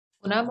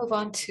now move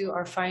on to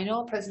our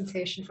final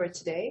presentation for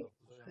today.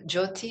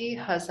 Jyoti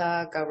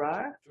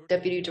Hosagragar,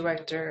 Deputy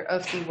Director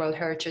of the World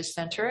Heritage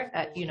Center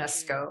at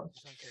UNESCO.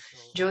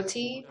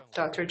 Jyoti,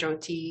 Dr.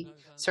 Jyoti,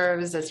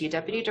 serves as the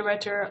Deputy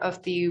Director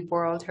of the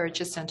World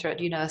Heritage Center at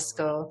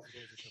UNESCO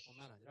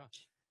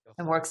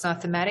and works on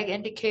thematic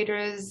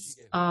indicators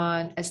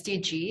on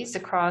SDGs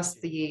across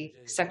the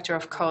sector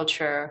of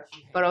culture,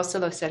 but also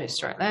looks at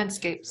historic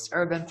landscapes,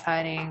 urban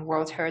planning,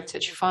 World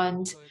Heritage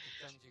Fund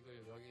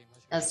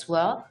as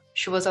well.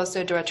 She was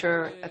also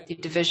director at the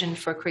Division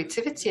for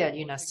Creativity at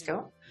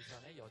UNESCO.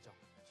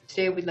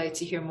 Today, we'd like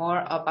to hear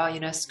more about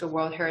UNESCO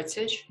World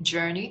Heritage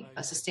Journey,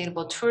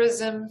 sustainable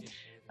tourism,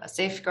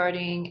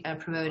 safeguarding and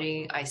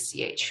promoting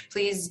ICH.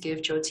 Please give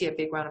Jyoti a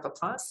big round of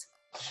applause.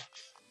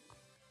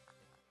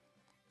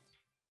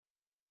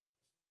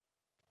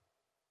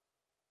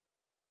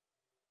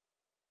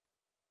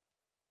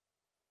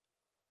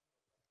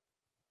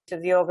 To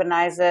the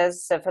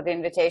organizers for the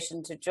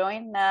invitation to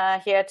join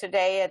here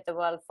today at the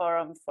World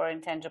Forum for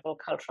Intangible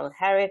Cultural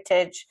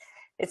Heritage.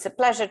 It's a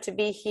pleasure to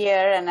be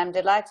here, and I'm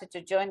delighted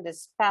to join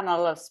this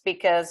panel of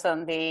speakers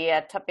on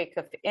the topic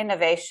of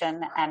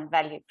innovation and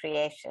value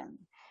creation.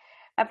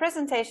 My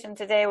presentation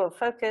today will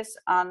focus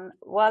on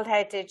World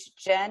Heritage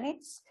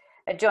Journeys,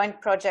 a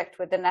joint project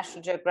with the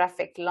National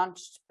Geographic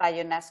launched by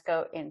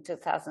UNESCO in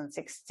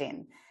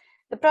 2016.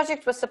 The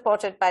project was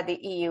supported by the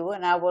EU,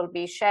 and I will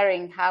be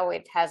sharing how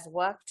it has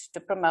worked to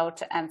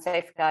promote and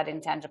safeguard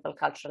intangible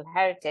cultural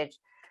heritage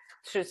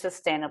through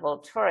sustainable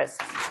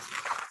tourism.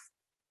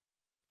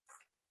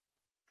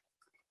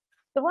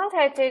 The World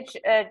Heritage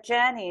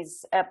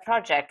Journeys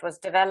project was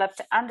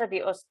developed under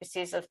the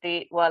auspices of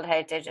the World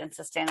Heritage and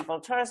Sustainable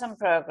Tourism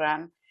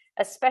Programme,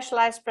 a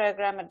specialized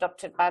program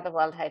adopted by the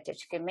World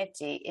Heritage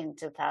Committee in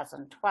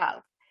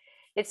 2012.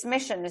 Its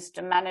mission is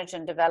to manage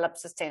and develop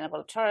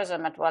sustainable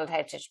tourism at World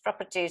Heritage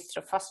properties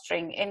through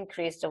fostering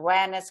increased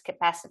awareness,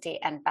 capacity,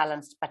 and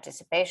balanced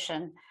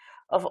participation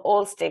of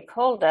all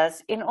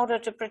stakeholders in order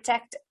to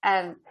protect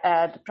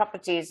the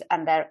properties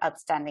and their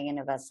outstanding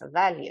universal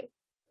value.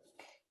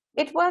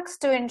 It works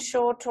to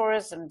ensure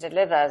tourism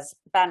delivers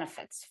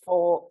benefits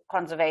for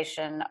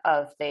conservation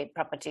of the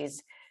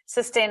properties,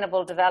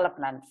 sustainable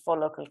development for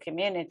local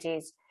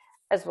communities,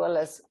 as well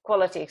as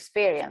quality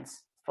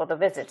experience for the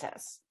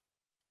visitors.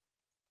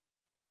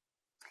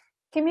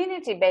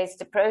 Community-based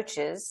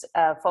approaches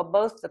for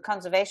both the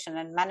conservation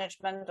and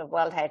management of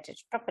World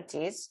Heritage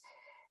properties,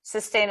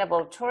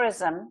 sustainable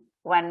tourism,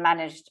 when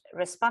managed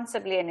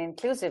responsibly and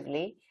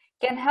inclusively,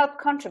 can help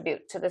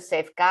contribute to the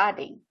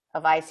safeguarding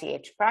of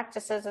ICH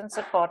practices and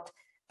support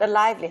the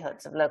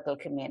livelihoods of local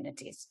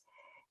communities.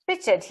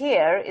 Pictured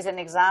here is an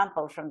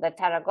example from the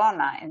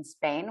Tarragona in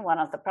Spain, one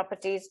of the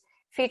properties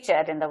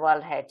featured in the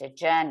World Heritage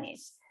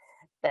Journeys.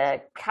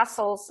 The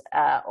castles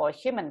or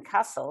human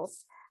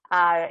castles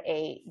are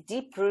a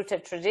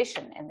deep-rooted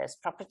tradition in this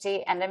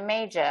property and a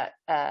major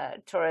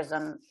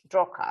tourism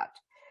drawcard.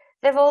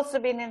 They've also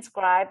been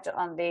inscribed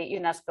on the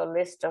UNESCO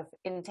list of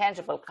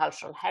intangible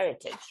cultural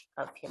heritage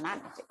of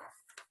humanity.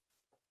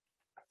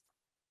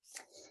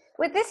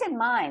 With this in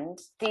mind,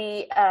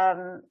 the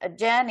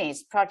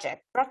Journeys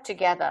project brought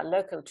together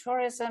local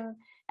tourism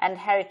and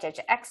heritage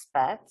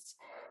experts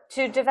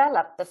to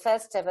develop the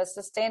first ever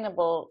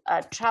sustainable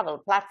travel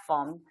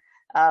platform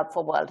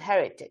for World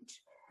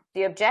Heritage.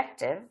 The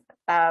objective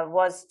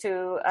was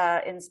to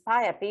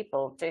inspire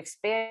people to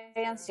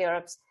experience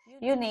Europe's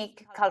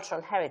unique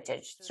cultural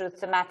heritage through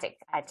thematic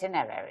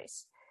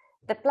itineraries.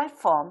 The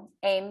platform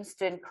aims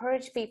to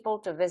encourage people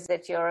to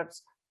visit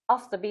Europe's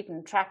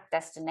off-the-beaten-track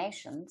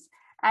destinations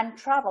and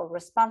travel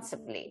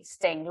responsibly,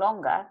 staying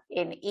longer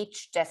in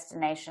each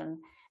destination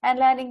and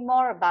learning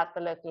more about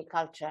the local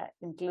culture,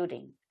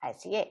 including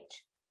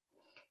ICH.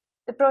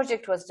 The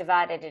project was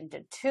divided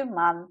into two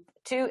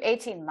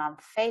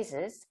 18-month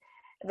phases.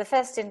 The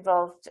first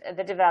involved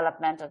the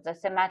development of the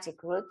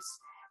thematic routes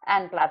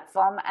and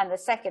platform, and the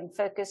second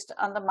focused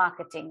on the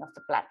marketing of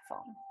the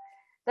platform.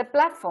 The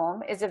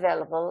platform is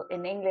available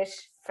in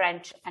English,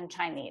 French, and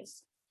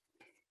Chinese.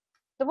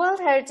 The World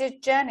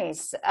Heritage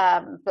Journeys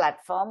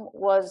platform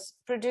was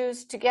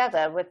produced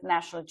together with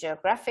National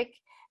Geographic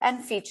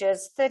and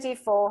features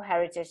 34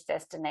 heritage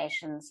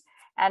destinations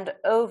and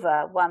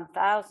over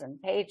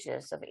 1,000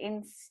 pages of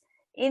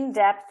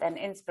in-depth and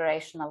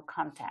inspirational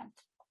content.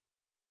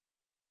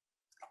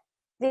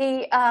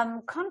 The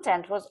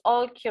content was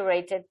all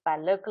curated by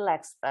local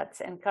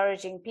experts,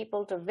 encouraging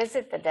people to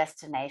visit the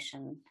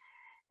destination,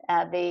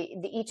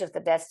 each of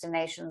the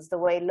destinations the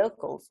way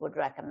locals would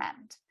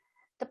recommend.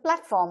 The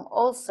platform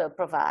also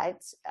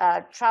provides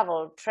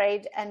travel,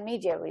 trade, and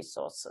media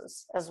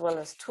resources, as well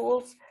as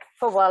tools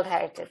for World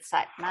Heritage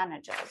site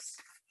managers.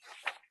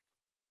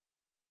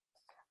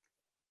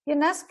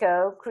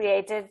 UNESCO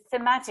created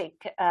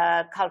thematic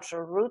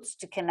cultural routes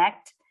to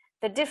connect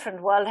the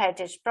different World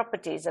Heritage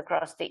properties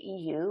across the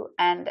EU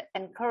and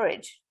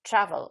encourage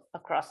travel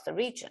across the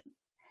region.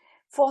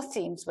 4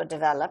 themes were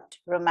developed: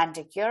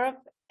 Romantic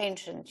Europe,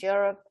 Ancient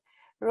Europe,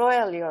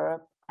 Royal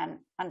Europe, and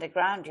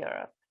Underground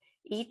Europe,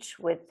 each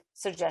with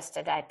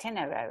suggested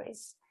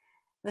itineraries.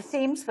 The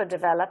themes were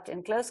developed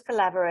in close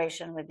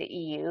collaboration with the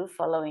EU,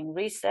 following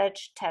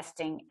research,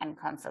 testing, and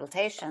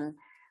consultation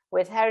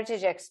with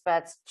heritage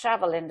experts,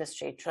 travel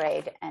industry,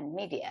 trade, and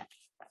media.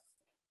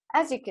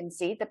 As you can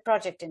see, the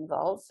project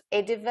involves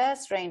a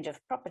diverse range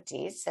of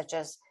properties such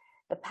as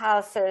the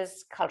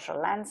palaces, cultural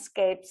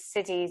landscapes,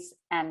 cities,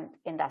 and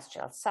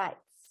industrial sites.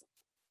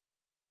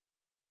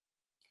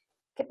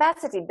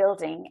 Capacity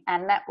building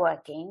and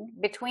networking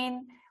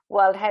between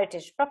World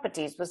Heritage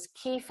properties was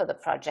key for the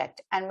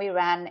project, and we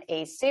ran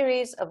a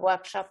series of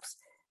workshops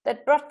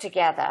that brought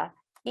together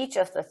each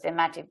of the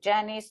thematic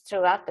journeys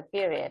throughout the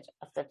period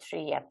of the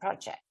 3-year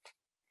project.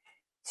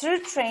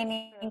 Through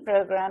training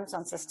programs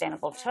on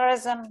sustainable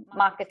tourism,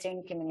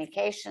 marketing,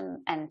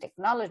 communication, and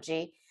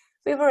technology,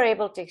 we were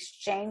able to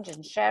exchange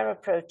and share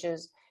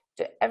approaches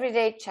to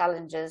everyday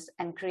challenges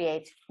and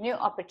create new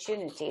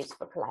opportunities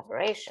for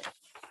collaboration.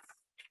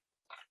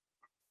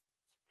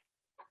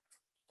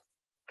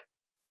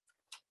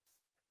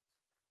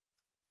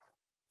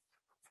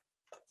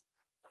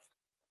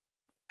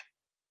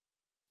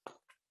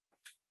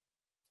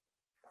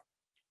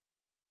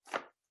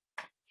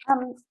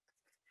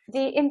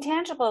 The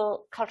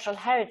intangible cultural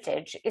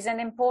heritage is an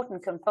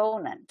important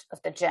component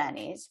of the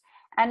journeys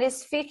and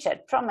is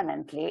featured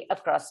prominently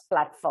across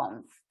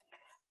platforms.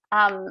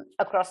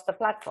 Across the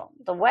platform.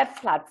 The web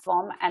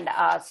platform and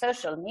our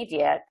social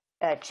media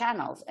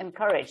channels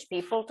encourage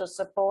people to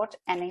support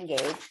and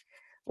engage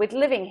with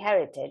living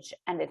heritage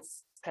and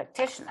its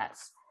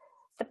practitioners.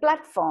 The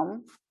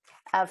platform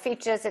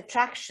features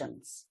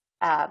attractions,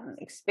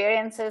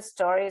 experiences,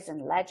 stories,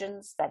 and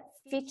legends that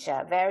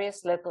feature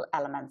various local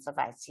elements of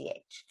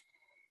ICH.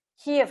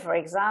 Here, for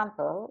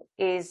example,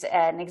 is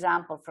an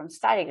example from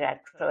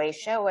Starigrad,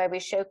 Croatia, where we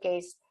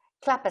showcase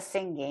clapper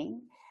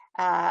singing,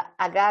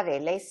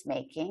 agave lace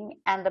making,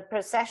 and the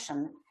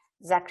procession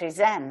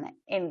Zakrizen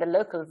in the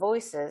local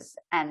voices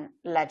and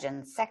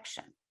legends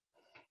section.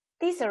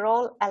 These are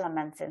all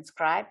elements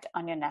inscribed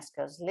on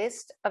UNESCO's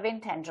list of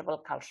intangible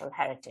cultural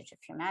heritage of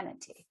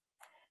humanity.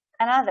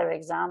 Another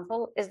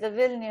example is the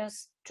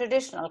Vilnius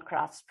Traditional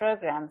Crafts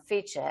Program,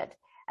 featured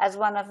as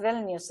one of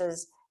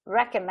Vilnius's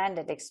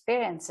recommended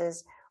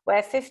experiences,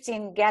 where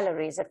 15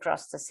 galleries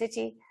across the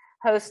city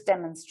host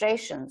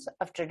demonstrations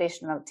of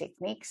traditional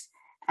techniques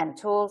and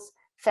tools,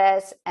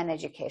 fairs, and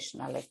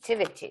educational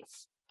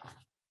activities.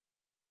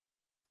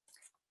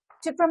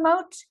 To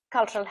promote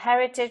cultural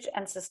heritage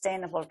and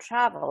sustainable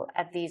travel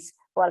at these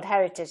World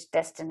Heritage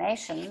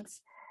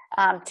destinations,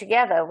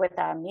 together with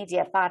our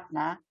media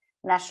partner,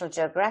 National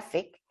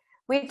Geographic,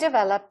 we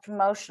developed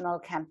promotional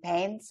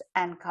campaigns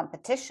and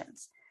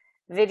competitions,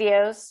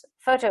 videos,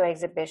 photo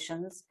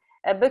exhibitions,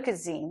 a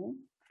bookazine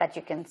that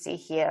you can see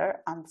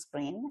here on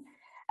screen,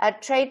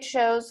 trade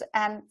shows,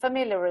 and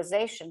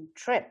familiarization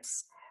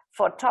trips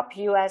for top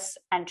US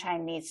and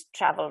Chinese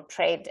travel,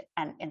 trade,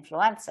 and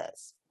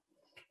influencers.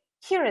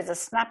 Here is a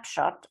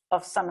snapshot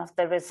of some of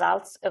the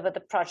results over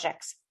the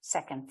project's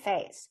second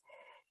phase.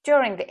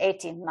 During the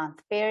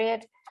 18-month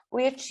period,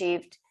 we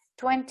achieved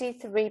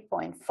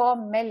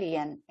 23.4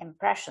 million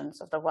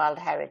impressions of the World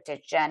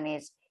Heritage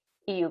Journeys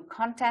EU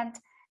content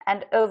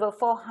and over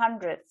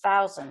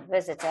 400,000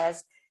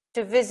 visitors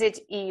to visit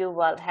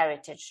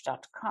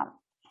euworldheritage.com.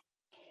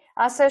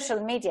 Our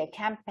social media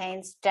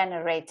campaigns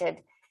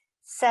generated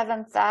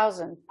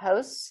 7,000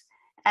 posts,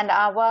 and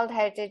our World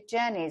Heritage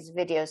Journeys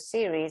video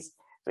series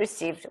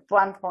received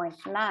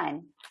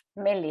 1.9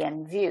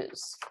 million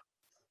views.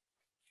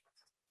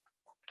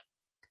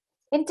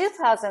 In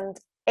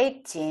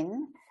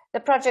 2018, the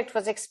project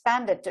was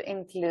expanded to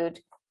include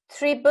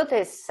 3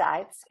 Buddhist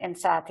sites in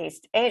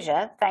Southeast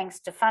Asia, thanks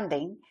to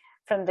funding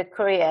from the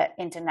Korea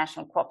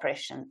International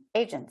Cooperation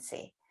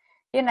Agency.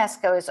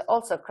 UNESCO is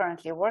also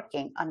currently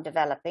working on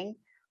developing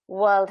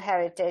World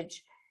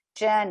Heritage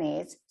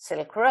Journeys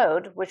Silk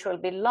Road, which will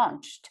be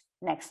launched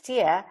next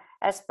year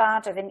as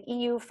part of an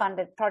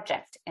EU-funded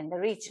project in the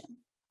region.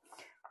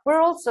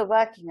 We're also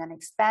working on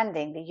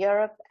expanding the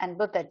Europe and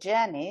Buddha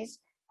journeys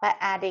by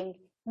adding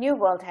new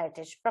World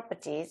Heritage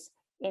properties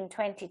in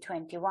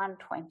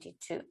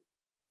 2021-22.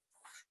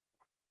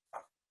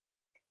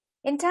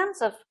 In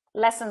terms of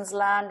lessons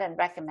learned and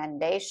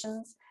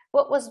recommendations,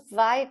 what was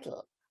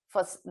vital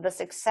for the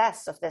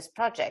success of this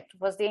project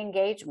was the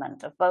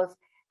engagement of both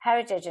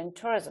heritage and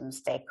tourism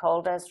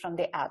stakeholders from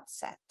the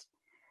outset.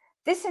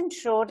 This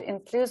ensured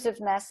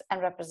inclusiveness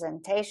and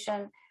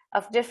representation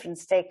of different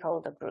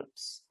stakeholder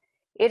groups.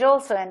 It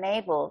also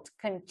enabled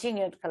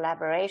continued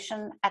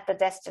collaboration at the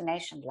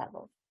destination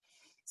level,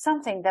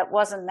 something that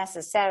wasn't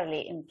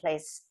necessarily in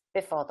place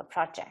before the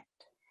project.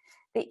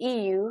 The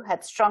EU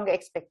had strong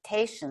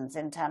expectations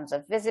in terms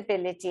of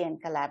visibility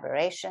and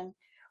collaboration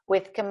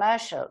with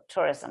commercial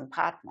tourism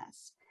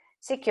partners,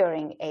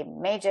 securing a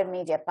major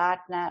media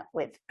partner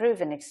with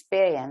proven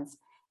experience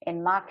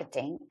in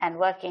marketing and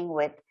working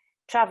with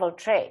travel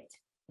trade.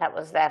 That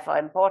was therefore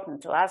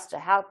important to us to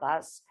help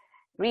us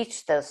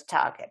reach those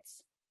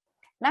targets.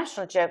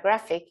 National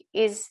Geographic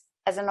is,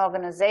 as an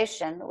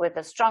organization with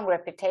a strong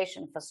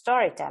reputation for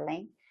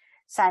storytelling,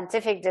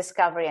 scientific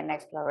discovery, and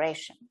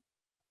exploration.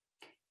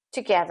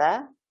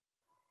 Together,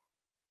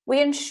 we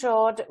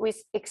ensured we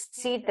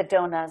exceed the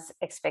donors'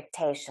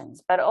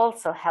 expectations, but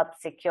also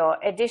helped secure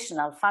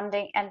additional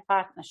funding and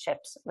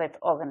partnerships with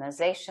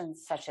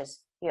organizations such as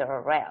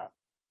Eurorail.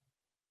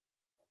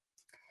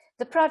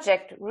 The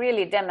project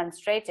really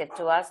demonstrated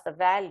to us the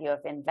value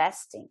of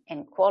investing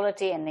in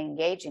quality and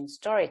engaging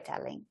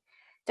storytelling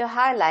to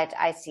highlight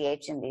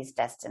ICH in these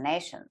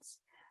destinations.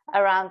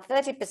 Around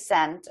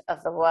 30%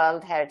 of the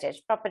World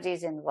Heritage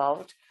properties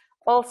involved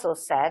also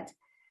said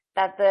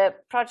that the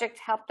project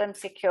helped them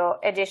secure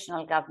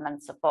additional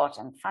government support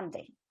and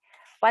funding.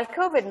 While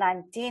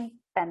COVID-19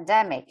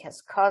 pandemic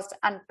has caused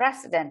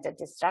unprecedented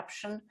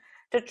disruption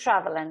to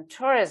travel and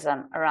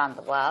tourism around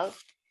the world,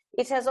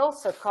 it has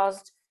also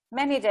caused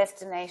many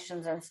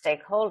destinations and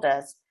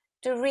stakeholders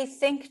to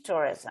rethink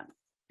tourism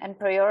and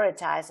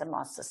prioritize a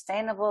more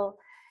sustainable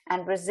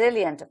and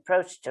resilient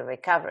approach to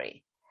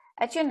recovery.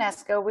 At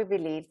UNESCO, we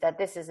believe that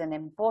this is an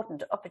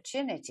important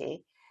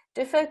opportunity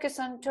to focus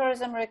on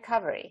tourism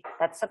recovery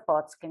that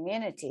supports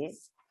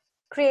communities,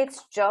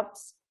 creates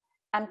jobs,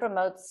 and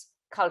promotes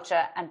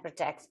culture and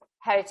protects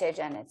heritage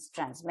and its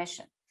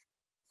transmission.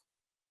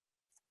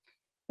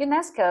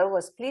 UNESCO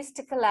was pleased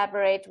to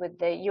collaborate with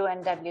the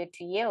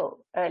UNWTO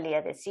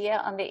earlier this year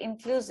on the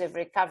Inclusive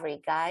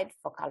Recovery Guide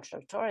for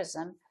Cultural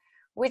Tourism,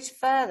 which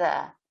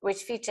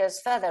features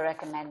further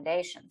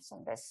recommendations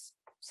on this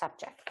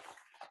subject.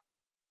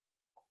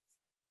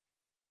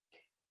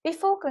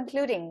 Before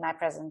concluding my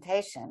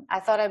presentation,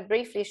 I thought I'd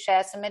briefly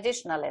share some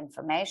additional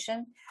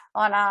information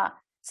on our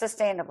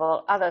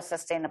other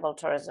sustainable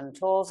tourism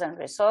tools and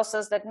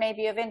resources that may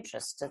be of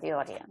interest to the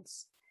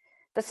audience.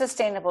 The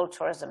Sustainable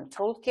Tourism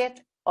Toolkit,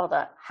 or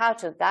the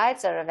how-to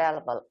guides, are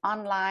available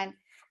online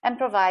and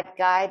provide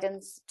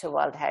guidance to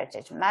World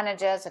Heritage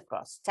managers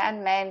across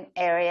 10 main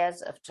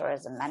areas of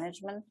tourism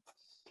management,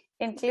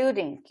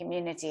 including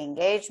community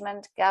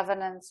engagement,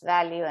 governance,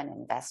 value, and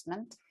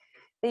investment.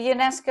 The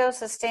UNESCO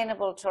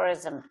Sustainable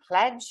Tourism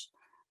Pledge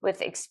with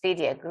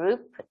Expedia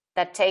Group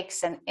that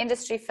takes an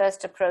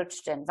industry-first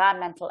approach to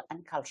environmental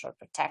and cultural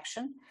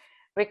protection,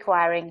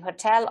 requiring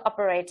hotel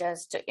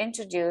operators to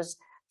introduce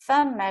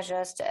firm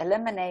measures to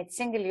eliminate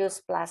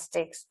single-use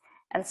plastics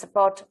and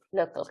support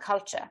local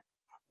culture.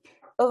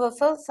 Over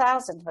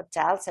 4,000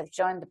 hotels have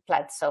joined the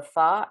pledge so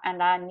far, and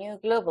our new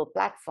global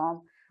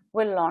platform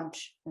will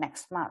launch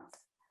next month.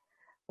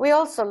 We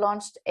also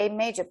launched a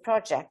major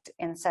project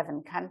in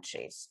 7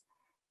 countries.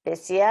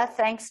 This year,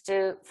 thanks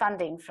to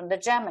funding from the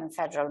German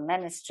Federal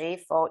Ministry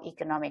for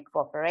Economic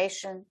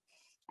Cooperation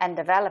and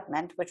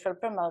Development, which will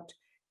promote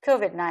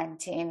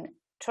COVID-19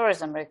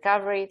 tourism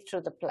recovery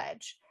through the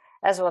pledge,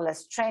 as well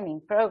as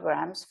training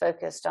programs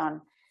focused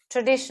on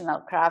traditional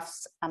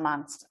crafts,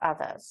 amongst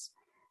others.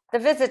 The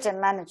Visitor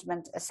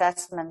Management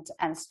Assessment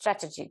and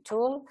Strategy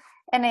tool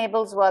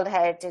enables World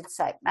Heritage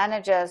site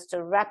managers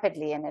to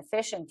rapidly and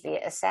efficiently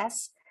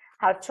assess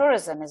how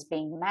tourism is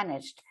being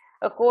managed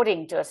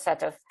according to a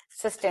set of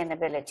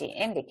sustainability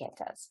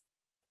indicators.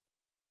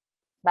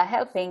 By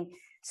helping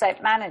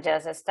site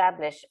managers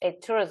establish a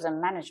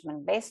tourism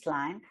management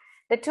baseline,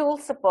 the tool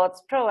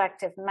supports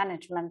proactive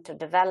management to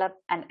develop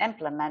and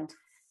implement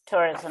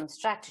tourism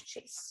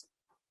strategies.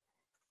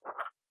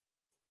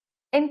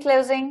 In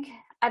closing,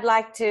 I'd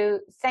like to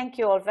thank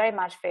you all very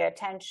much for your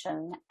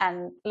attention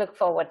and look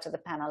forward to the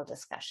panel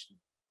discussion.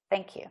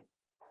 Thank you.